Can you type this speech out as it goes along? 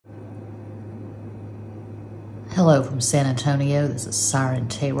Hello from San Antonio. This is Siren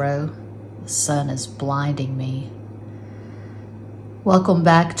Tarot. The sun is blinding me. Welcome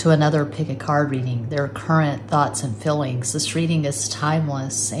back to another pick a card reading. Their current thoughts and feelings. This reading is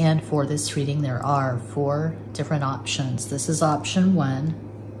timeless, and for this reading there are 4 different options. This is option 1.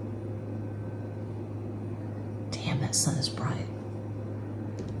 Damn, that sun is bright.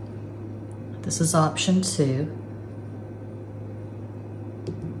 This is option 2.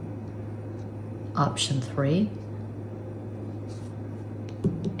 Option 3.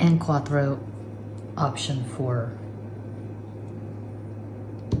 And Quattro, option 4.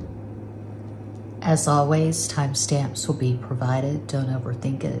 As always, timestamps will be provided. Don't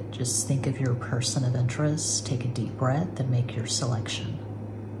overthink it. Just think of your person of interest. Take a deep breath and make your selection.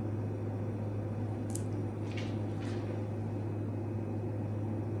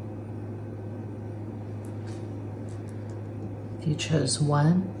 If you chose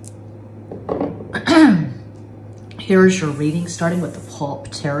 1, here's your reading, starting with the Pulp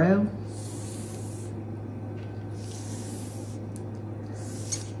Tarot.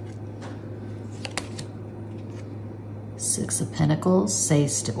 Six of Pentacles,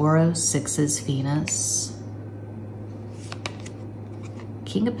 Seis de Oros, 6 is Venus.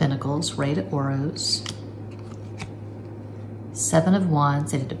 King of Pentacles, Rey de Oros. 7 of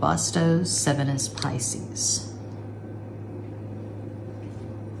Wands, 8 de Bastos, 7 is Pisces.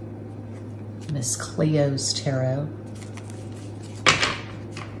 Miss Cleo's Tarot.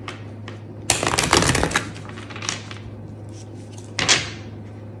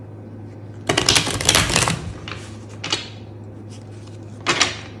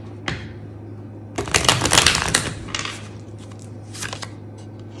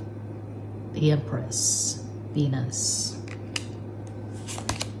 The Empress, Venus.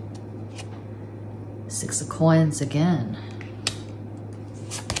 6 of Coins again.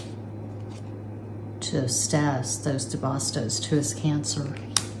 2 of Staffs, those de Bastos, 2 is Cancer.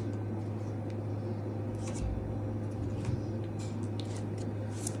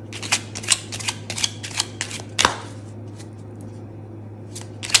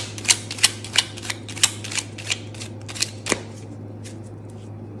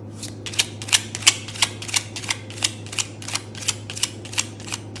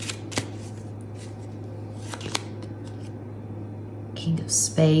 King of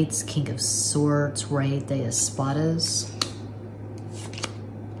Spades, King of Swords, Rey de Espadas.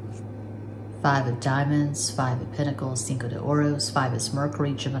 5 of Diamonds, 5 of Pentacles, Cinco de Oros, 5 is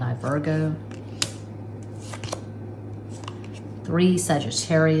Mercury, Gemini, Virgo. 3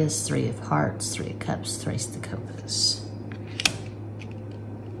 Sagittarius, 3 of Hearts, 3 of Cups, 3 de Copas.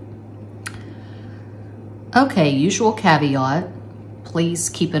 Okay, usual caveat. Please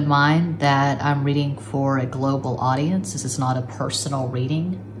keep in mind that I'm reading for a global audience. This is not a personal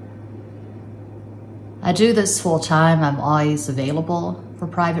reading. I do this full time. I'm always available for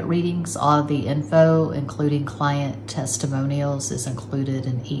private readings. All of the info, including client testimonials, is included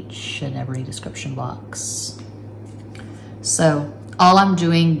in each and every description box. So all I'm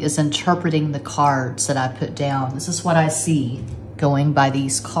doing is interpreting the cards that I put down. This is what I see going by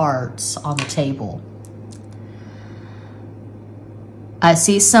these cards on the table. I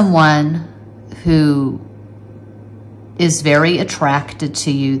see someone who is very attracted to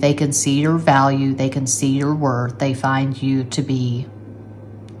you. They can see your value. They can see your worth. They find you to be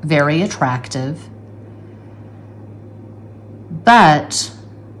very attractive. But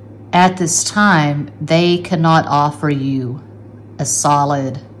at this time, they cannot offer you a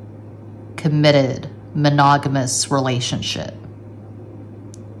solid, committed, monogamous relationship.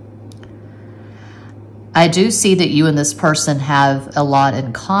 I do see that you and this person have a lot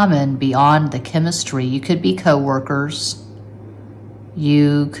in common beyond the chemistry. You could be co-workers.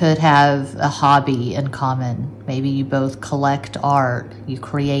 You could have a hobby in common. Maybe you both collect art. You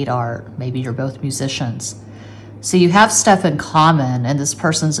create art. Maybe you're both musicians. So you have stuff in common, and this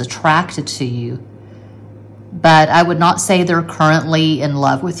person's attracted to you. But I would not say they're currently in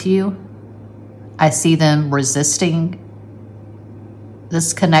love with you. I see them resisting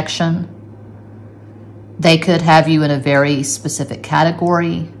this connection. They could have you in a very specific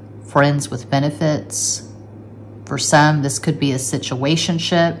category, friends with benefits. For some, this could be a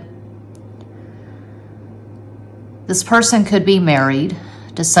situationship. This person could be married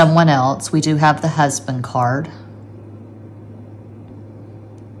to someone else. We do have the husband card.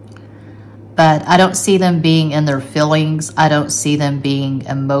 But I don't see them being in their feelings. I don't see them being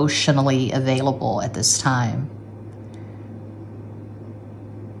emotionally available at this time.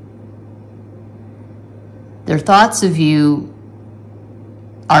 Their thoughts of you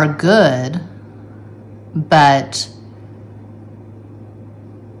are good, but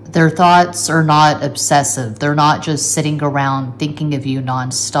Their thoughts are not obsessive. They're not just sitting around thinking of you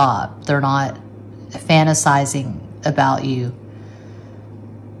nonstop. They're not fantasizing about you.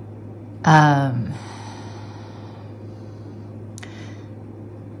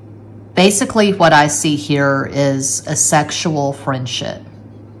 Basically, what I see here is a sexual friendship,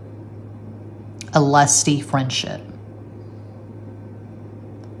 a lusty friendship.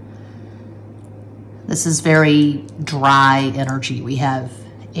 This is very dry energy. We have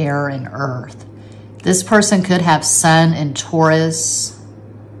air and earth. This person could have Sun in Taurus,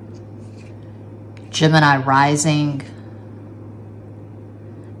 Gemini rising,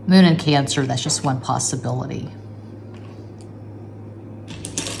 Moon in Cancer. That's just one possibility.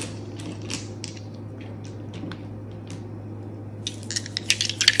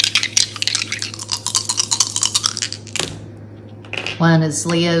 One is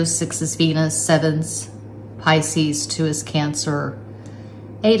Leo, 6 is Venus, 7's Pisces, 2 is Cancer,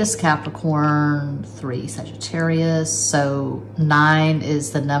 8 is Capricorn, 3 Sagittarius. So 9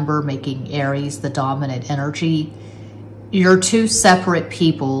 is the number, making Aries the dominant energy. You're two separate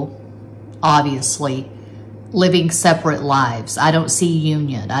people, obviously, living separate lives. I don't see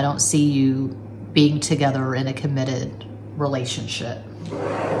union. I don't see you being together in a committed relationship.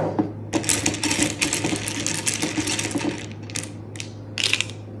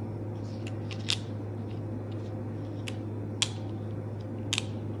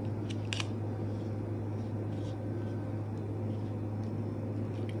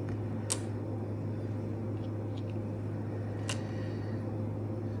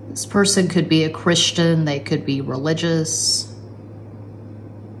 This person could be a Christian, they could be religious,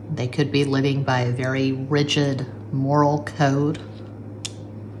 they could be living by a very rigid moral code.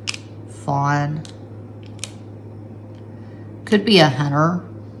 Fawn. Could be a hunter.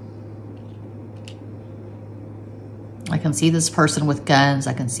 I can see this person with guns,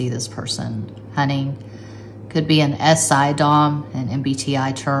 I can see this person hunting. Could be an SI Dom in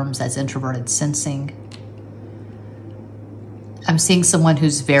MBTI terms, as introverted sensing. I'm seeing someone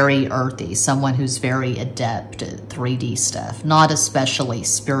who's very earthy, someone who's very adept at 3D stuff, not especially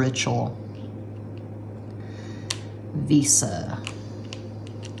spiritual. Visa.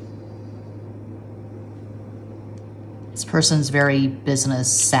 This person's very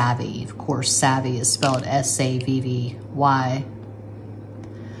business savvy. Of course, savvy is spelled S-A-V-V-Y.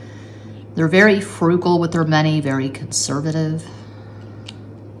 They're very frugal with their money, very conservative.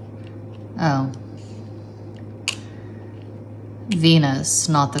 Oh. Venus,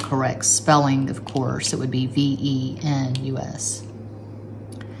 not the correct spelling, of course. It would be V-E-N-U-S.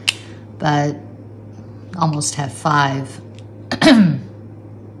 But almost have 5.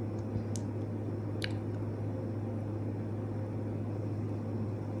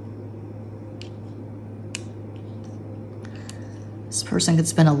 This person could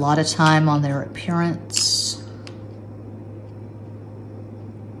spend a lot of time on their appearance.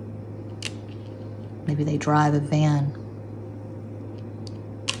 Maybe they drive a van.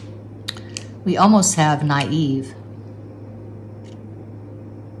 We almost have naive.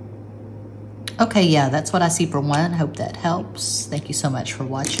 Okay, yeah, that's what I see for one. Hope that helps. Thank you so much for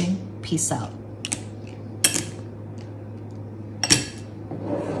watching. Peace out.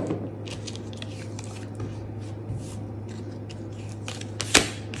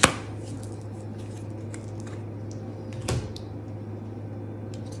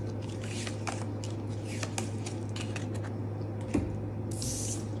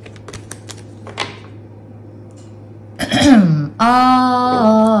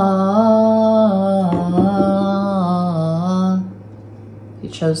 You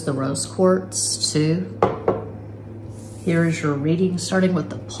chose the rose quartz too. Here's your reading, starting with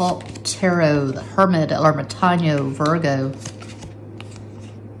the Pulp Tarot, the Hermit, El Ermitaño, Virgo.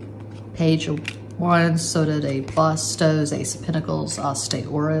 Page of Wands, Soda de Bastos, Ace of Pentacles, As de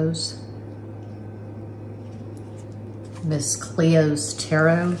Oros. Miss Cleo's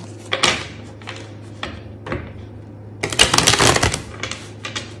Tarot.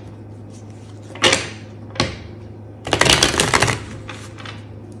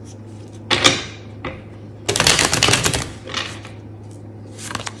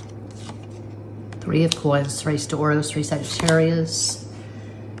 Three of Coins, Race to Oros, 3 Sagittarius.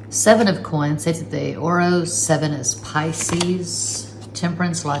 7 of Coins, 8 de Oros, 7 is Pisces.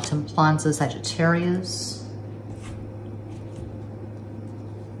 Temperance, La Templanza, Sagittarius.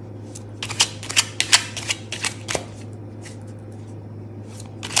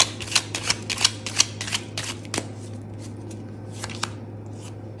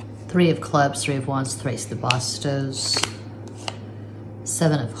 Three of Clubs, 3 of Wands, 3 de Bastos.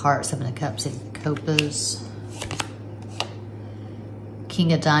 7 of Hearts, 7 of Cups, 8 of Copas.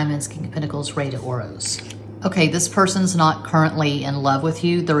 King of Diamonds, King of Pentacles, Rey de Oros. Okay, this person's not currently in love with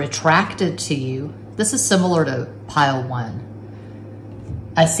you. They're attracted to you. This is similar to pile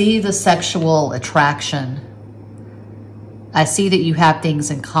 1. I see the sexual attraction. I see that you have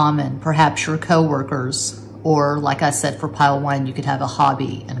things in common. Perhaps you're co-workers, or like I said, for pile 1, you could have a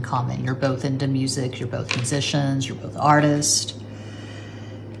hobby in common. You're both into music, you're both musicians, you're both artists.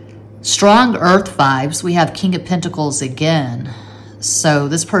 Strong earth vibes. We have King of Pentacles again. So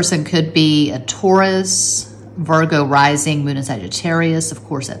this person could be a Taurus, Virgo rising, Moon in Sagittarius. Of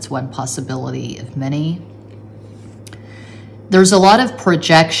course, that's one possibility of many. There's a lot of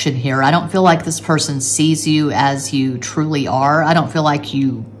projection here. I don't feel like this person sees you as you truly are. I don't feel like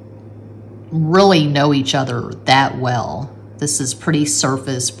you really know each other that well. This is pretty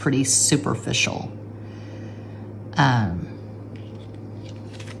surface, pretty superficial.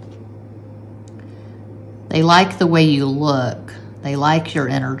 They like the way you look. They like your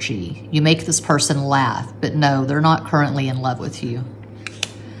energy. You make this person laugh, but no, they're not currently in love with you.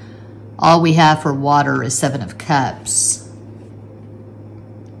 All we have for water is 7 of Cups.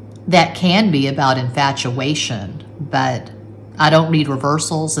 That can be about infatuation, but I don't read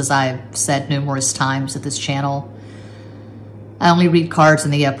reversals, as I've said numerous times at this channel. I only read cards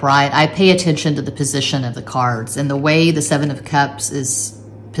in the upright. I pay attention to the position of the cards, and the way the 7 of Cups is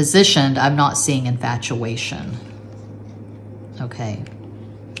positioned, I'm not seeing infatuation. Okay.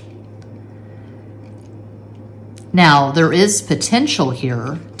 Now, there is potential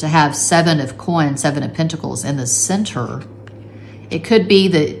here to have 7 of Coins, 7 of Pentacles in the center. It could be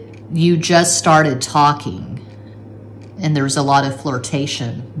that you just started talking and there's a lot of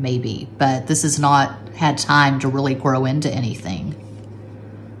flirtation, maybe, but this has not had time to really grow into anything.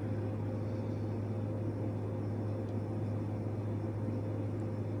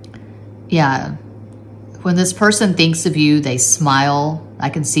 Yeah. When this person thinks of you, they smile.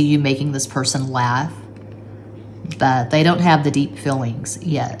 I can see you making this person laugh, but they don't have the deep feelings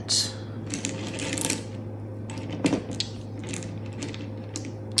yet.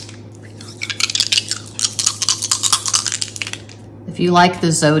 If you like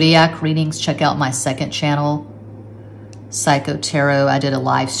the Zodiac readings, check out my second channel, Psycho Tarot. I did a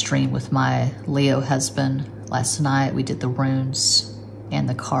live stream with my Leo husband last night. We did the runes and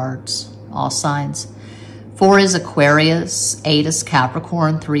the cards, all signs. 4 is Aquarius, 8 is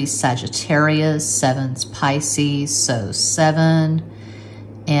Capricorn, 3 is Sagittarius, 7 is Pisces, so 7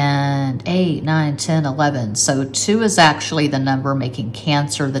 and 8, 9, 10, 11. So 2 is actually the number making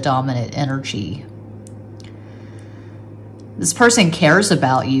Cancer the dominant energy. This person cares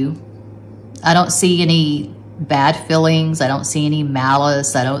about you. I don't see any bad feelings. I don't see any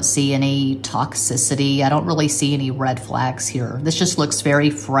malice. I don't see any toxicity. I don't really see any red flags here. This just looks very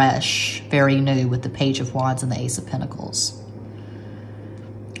fresh, very new with the Page of Wands and the Ace of Pentacles.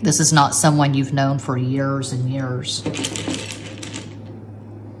 This is not someone you've known for years and years.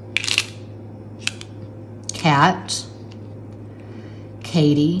 Cat,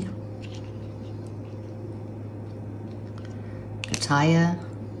 Katie, Kataya,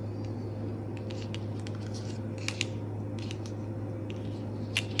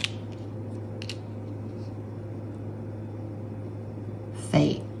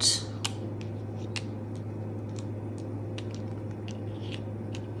 Fate,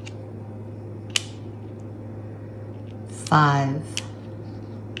 Five.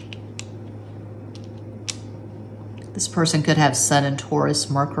 This person could have Sun in Taurus,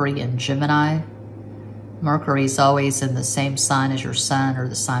 Mercury in Gemini. Mercury's always in the same sign as your sun or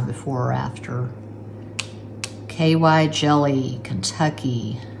the sign before or after. KY Jelly,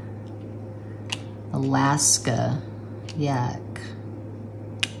 Kentucky, Alaska, Yak.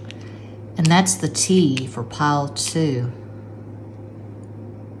 And that's the T for pile 2.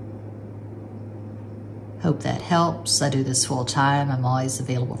 Hope that helps. I do this full time. I'm always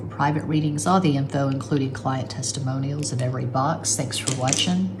available for private readings. All the info, including client testimonials, in every box. Thanks for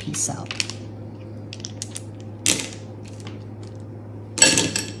watching. Peace out.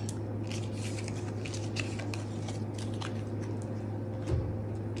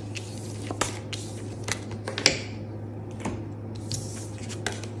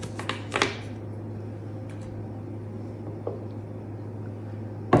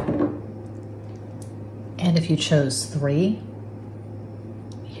 And if you chose 3,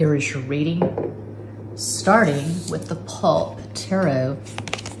 here is your reading, starting with the Pulp Tarot,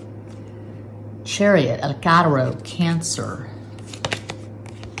 Chariot, El Gato, Cancer,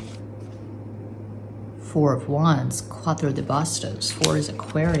 4 of Wands, Cuatro de Bastos, 4 is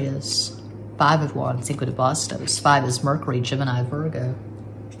Aquarius, 5 of Wands, Cinco de Bastos, 5 is Mercury, Gemini, Virgo.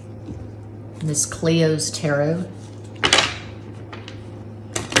 Miss Cleo's Tarot,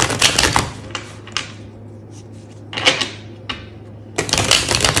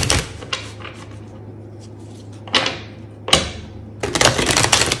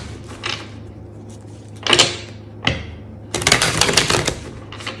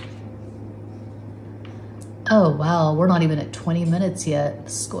 Oh, wow. We're not even at 20 minutes yet.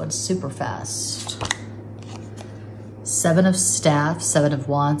 This is going super fast. 7 of Staff, 7 of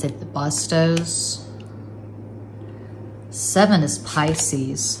Wands, 8 of Bastos. 7 is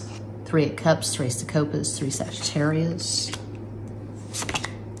Pisces. 3 of Cups, 3 of Copas, 3 Sagittarius.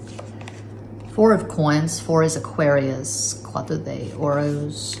 4 of Coins, 4 is Aquarius. 4 de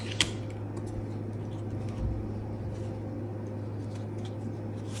Oros.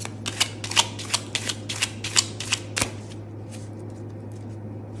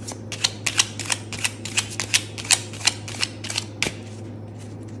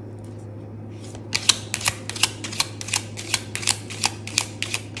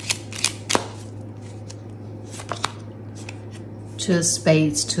 Two of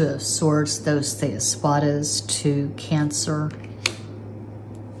Spades, 2 of Swords, dos de espadas, 2 Cancer.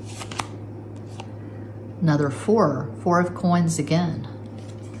 Another 4 of Coins again.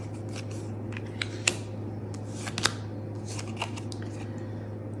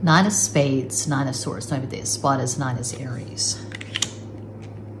 Nine of Spades, 9 of Swords, 9 de espadas, 9 is Aries.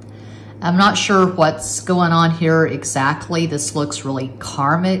 I'm not sure what's going on here exactly. This looks really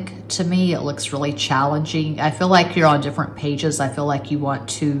karmic to me. It looks really challenging. I feel like you're on different pages. I feel like you want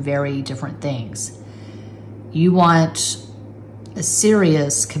 2 very different things. You want a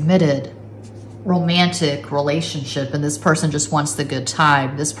serious, committed, romantic relationship, and this person just wants the good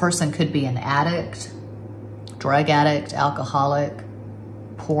time. This person could be an addict, drug addict, alcoholic,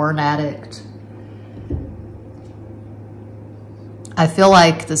 porn addict. I feel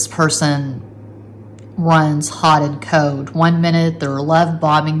like this person runs hot and cold. 1 minute, they're love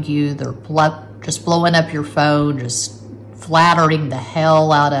bombing you. They're just blowing up your phone, just flattering the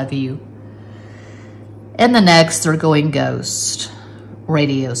hell out of you. And the next, they're going ghost,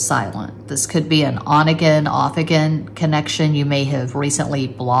 radio silent. This could be an on-again, off-again connection. You may have recently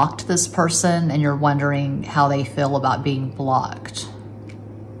blocked this person and you're wondering how they feel about being blocked.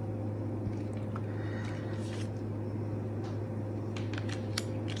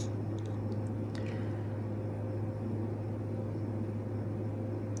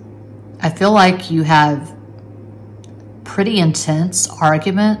 I feel like you have pretty intense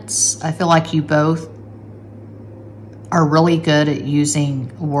arguments. I feel like you both are really good at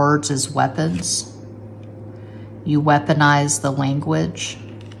using words as weapons. You weaponize the language.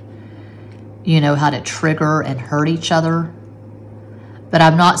 You know how to trigger and hurt each other. But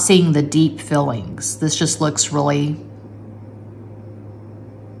I'm not seeing the deep feelings. This just looks really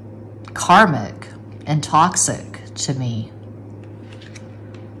karmic and toxic to me.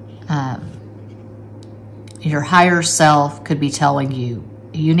 Your higher self could be telling you,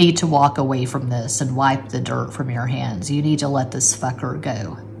 you need to walk away from this and wipe the dirt from your hands. You need to let this fucker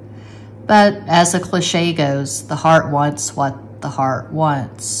go. But as the cliche goes, the heart wants what the heart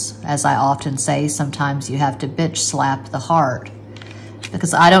wants. As I often say, sometimes you have to bitch slap the heart,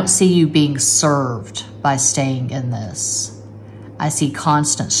 because I don't see you being served by staying in this. I see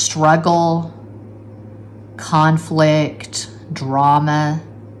constant struggle, conflict, drama.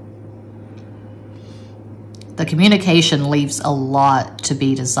 The communication leaves a lot to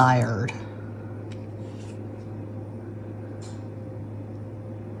be desired.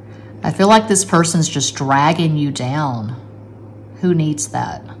 I feel like this person's just dragging you down. Who needs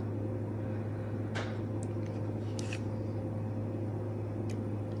that?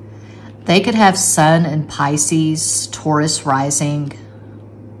 They could have Sun in Pisces, Taurus rising,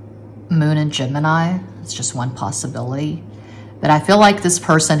 Moon in Gemini. It's just one possibility. But I feel like this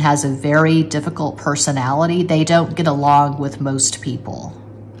person has a very difficult personality. They don't get along with most people.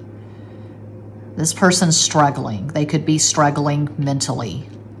 This person's struggling. They could be struggling mentally.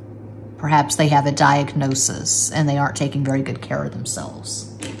 Perhaps they have a diagnosis and they aren't taking very good care of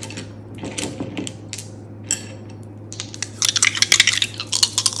themselves.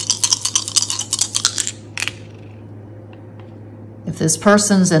 If this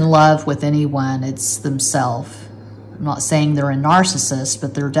person's in love with anyone, it's themselves. I'm not saying they're a narcissist,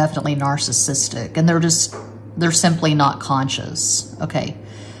 but they're definitely narcissistic, and they're simply not conscious. Okay.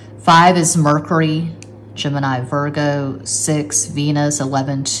 5 is Mercury, Gemini, Virgo. 6, Venus,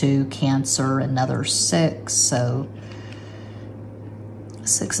 11, 2, Cancer, another 6. So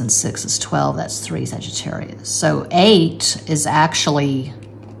 6 and 6 is 12. That's 3, Sagittarius. So 8 is actually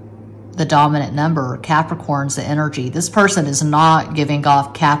the dominant number. Capricorn's the energy. This person is not giving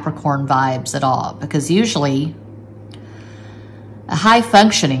off Capricorn vibes at all, because usually a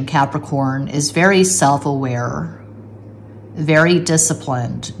high-functioning Capricorn is very self-aware, very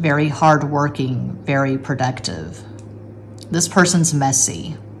disciplined, very hardworking, very productive. This person's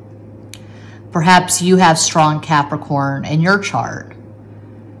messy. Perhaps you have strong Capricorn in your chart.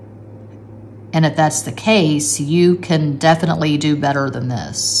 And if that's the case, you can definitely do better than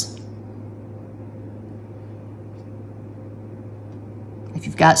this. If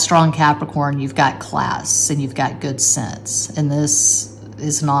you've got strong Capricorn, you've got class and you've got good sense. And this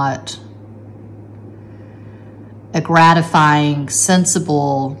is not a gratifying,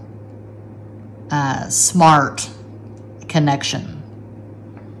 sensible, smart connection.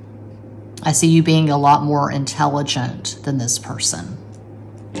 I see you being a lot more intelligent than this person.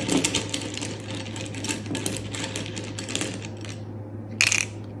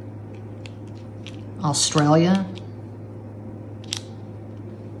 Australia.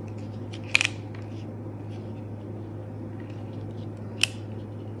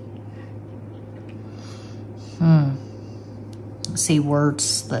 Let's see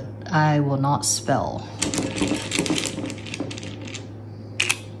words that I will not spell.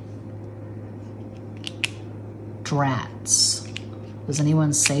 Drats. Does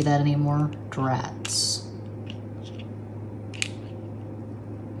anyone say that anymore? Drats.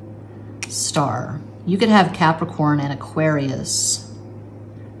 Star. You could have Capricorn and Aquarius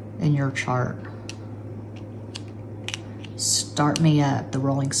in your chart. Start Me Up, the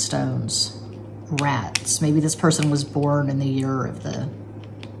Rolling Stones. Rats. Maybe this person was born in the year of the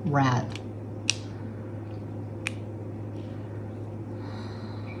rat.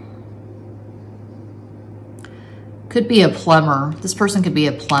 Could be a plumber. This person could be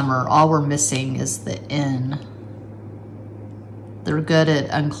a plumber. All we're missing is the N. They're good at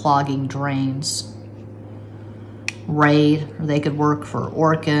unclogging drains. Raid, or they could work for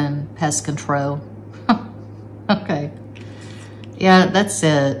Orkin, pest control. Okay. Yeah, that's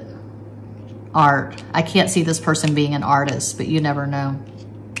it. Art. I can't see this person being an artist, but you never know.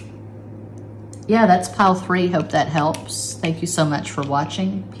 Yeah, that's pile 3. Hope that helps. Thank you so much for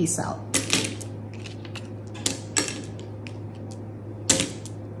watching. Peace out.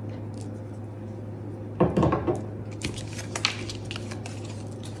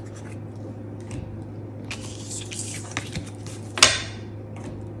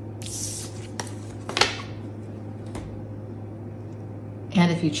 And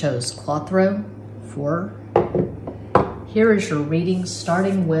if you chose Quattro, 4, here is your reading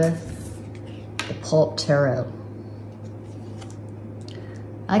starting with the Pulp Tarot.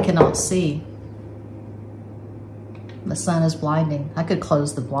 I cannot see. The sun is blinding. I could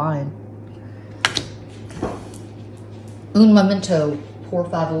close the blind. Un momento, por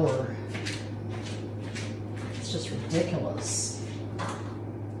favor. It's just ridiculous.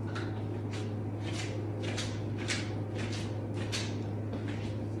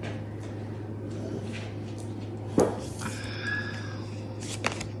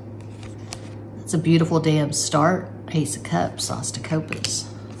 It's a beautiful damn start. Ace of Cups, As de Copas.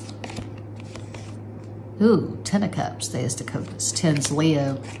 Ooh, 10 of Cups, Deus de Copas. 10's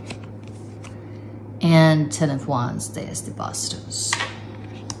Leo. And 10 of Wands, Deus de Bastos.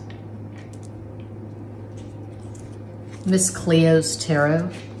 Miss Cleo's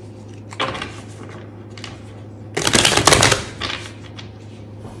Tarot.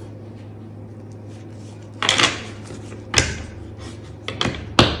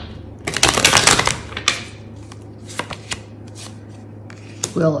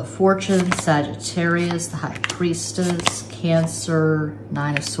 Wheel of Fortune, Sagittarius, the High Priestess, Cancer,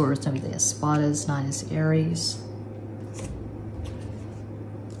 9 of Swords, Nine of Espadas, 9 is Aries.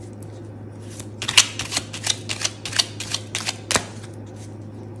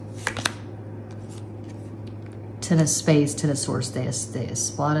 Ten of Spades, 10 of Swords, Deus de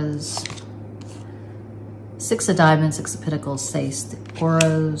Espadas. 6 of Diamonds, 6 of Pentacles, 6 de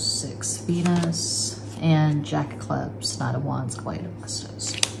Oros, 6 Venus. And Jack of Clubs, Knight of Wands, Queen of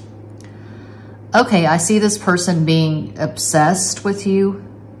Bastos. Okay, I see this person being obsessed with you.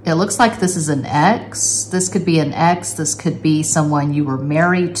 It looks like this is an ex. This could be an ex. This could be someone you were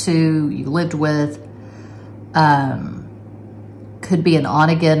married to, you lived with. Could be an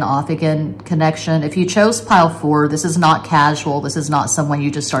on-again, off-again connection. If you chose pile 4, this is not casual. This is not someone you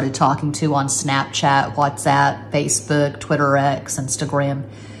just started talking to on Snapchat, WhatsApp, Facebook, Twitter X, Instagram.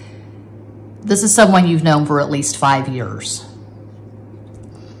 This is someone you've known for at least 5 years.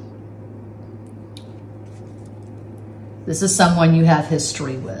 This is someone you have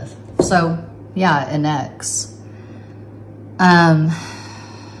history with. So, yeah, an ex.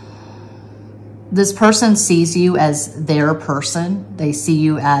 This person sees you as their person. They see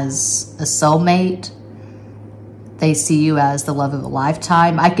you as a soulmate. They see you as the love of a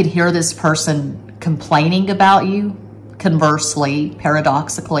lifetime. I could hear this person complaining about you. Conversely,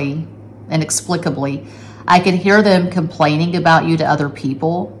 paradoxically, inexplicably, I can hear them complaining about you to other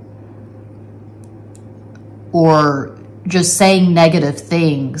people or just saying negative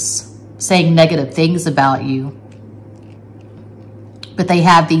things saying negative things about you, but they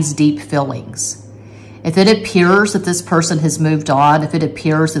have these deep feelings. If it appears that this person has moved on, if it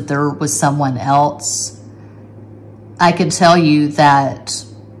appears that there was someone else, I can tell you that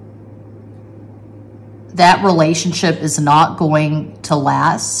that relationship is not going to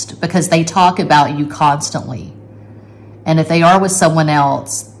last, because they talk about you constantly. And if they are with someone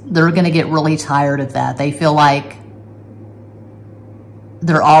else, they're going to get really tired of that. They feel like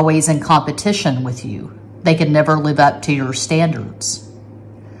they're always in competition with you. They can never live up to your standards.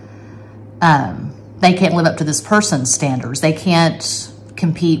 They can't live up to this person's standards. They can't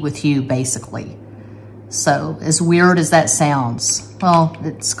compete with you, basically. So, as weird as that sounds, well,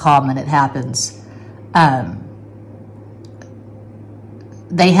 it's common, it happens.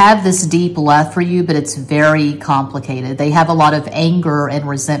 They have this deep love for you, but it's very complicated. They have a lot of anger and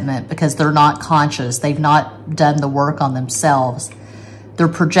resentment because they're not conscious. They've not done the work on themselves. They're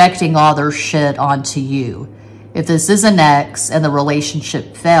projecting all their shit onto you. If this is an ex and the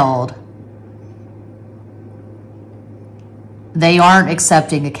relationship failed, they aren't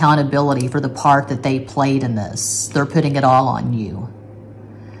accepting accountability for the part that they played in this. They're putting it all on you.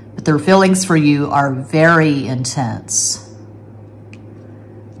 But their feelings for you are very intense.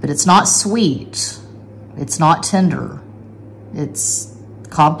 But it's not sweet. It's not tender. It's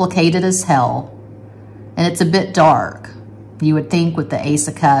complicated as hell. And it's a bit dark. You would think with the Ace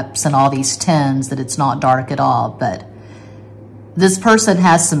of Cups and all these tens that it's not dark at all. But this person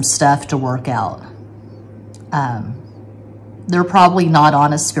has some stuff to work out. They're probably not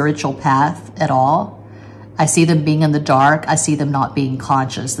on a spiritual path at all. I see them being in the dark. I see them not being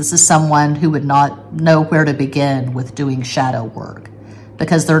conscious. This is someone who would not know where to begin with doing shadow work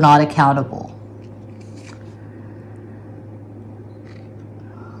because they're not accountable.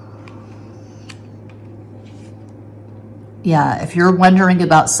 Yeah, if you're wondering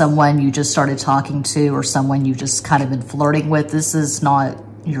about someone you just started talking to or someone you just kind of been flirting with, this is not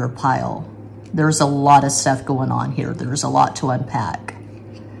your pile. There's a lot of stuff going on here. There's a lot to unpack.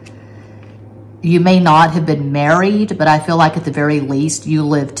 You may not have been married, but I feel like at the very least you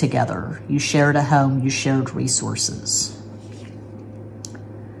lived together. You shared a home, you shared resources.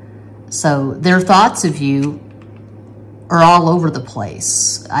 So their thoughts of you are all over the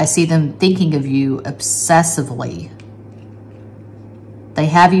place. I see them thinking of you obsessively. They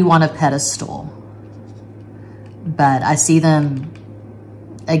have you on a pedestal. But I see them,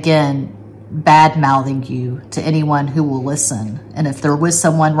 again, bad-mouthing you to anyone who will listen. And if they're with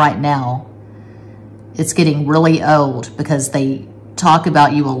someone right now, it's getting really old because they talk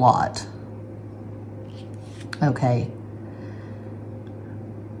about you a lot. Okay.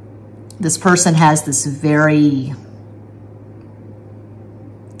 This person has this very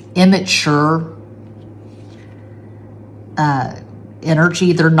immature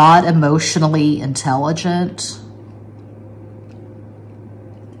energy. They're not emotionally intelligent.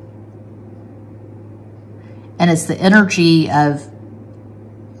 And it's the energy of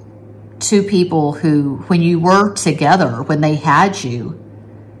two people who, when you were together, when they had you,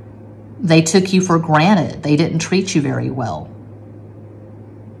 they took you for granted. They didn't treat you very well.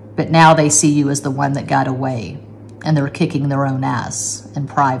 But now they see you as the one that got away, and they're kicking their own ass in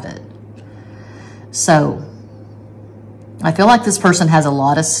private. So I feel like this person has a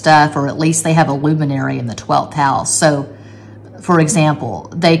lot of stuff, or at least they have a luminary in the 12th house. So, for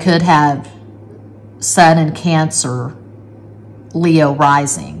example, they could have Sun in Cancer, Leo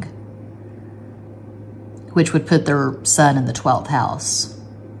rising, which would put their Sun in the 12th house.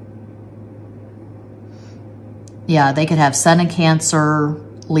 Yeah, they could have Sun in Cancer,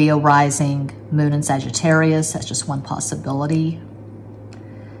 Leo rising, Moon in Sagittarius. That's just one possibility.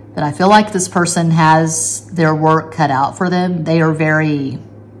 But I feel like this person has their work cut out for them. They are very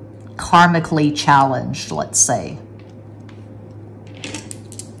karmically challenged, let's say.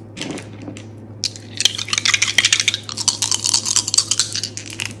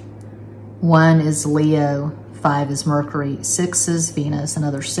 One is Leo, 5 is Mercury, 6 is Venus,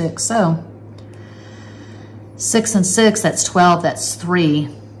 another 6. So 6 and 6, that's 12, that's 3.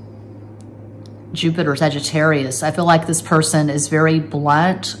 Jupiter, Sagittarius. I feel like this person is very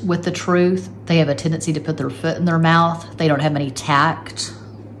blunt with the truth. They have a tendency to put their foot in their mouth. They don't have any tact.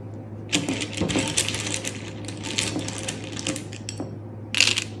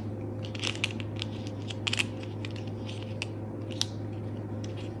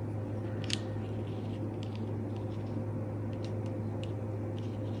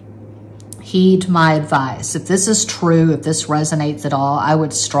 Heed my advice. If this is true, if this resonates at all, I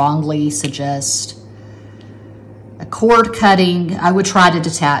would strongly suggest a cord cutting. I would try to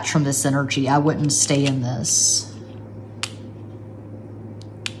detach from this energy. I wouldn't stay in this.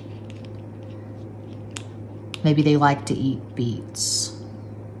 Maybe they like to eat beets.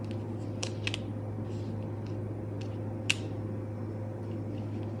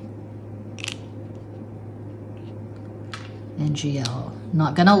 NGL.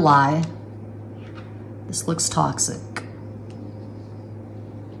 Not gonna lie, this looks toxic.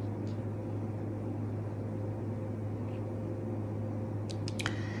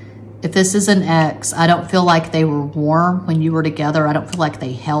 If this is an ex, I don't feel like they were warm when you were together. I don't feel like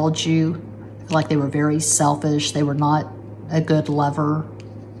they held you. I feel like they were very selfish. They were not a good lover.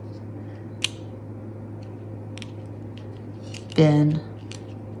 Ben.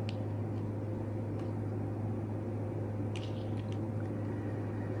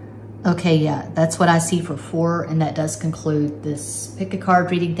 Okay, yeah, that's what I see for 4, and that does conclude this pick a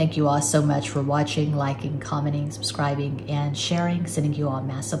card reading. Thank you all so much for watching, liking, commenting, subscribing, and sharing. Sending you all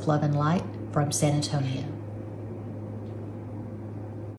massive love and light from San Antonio.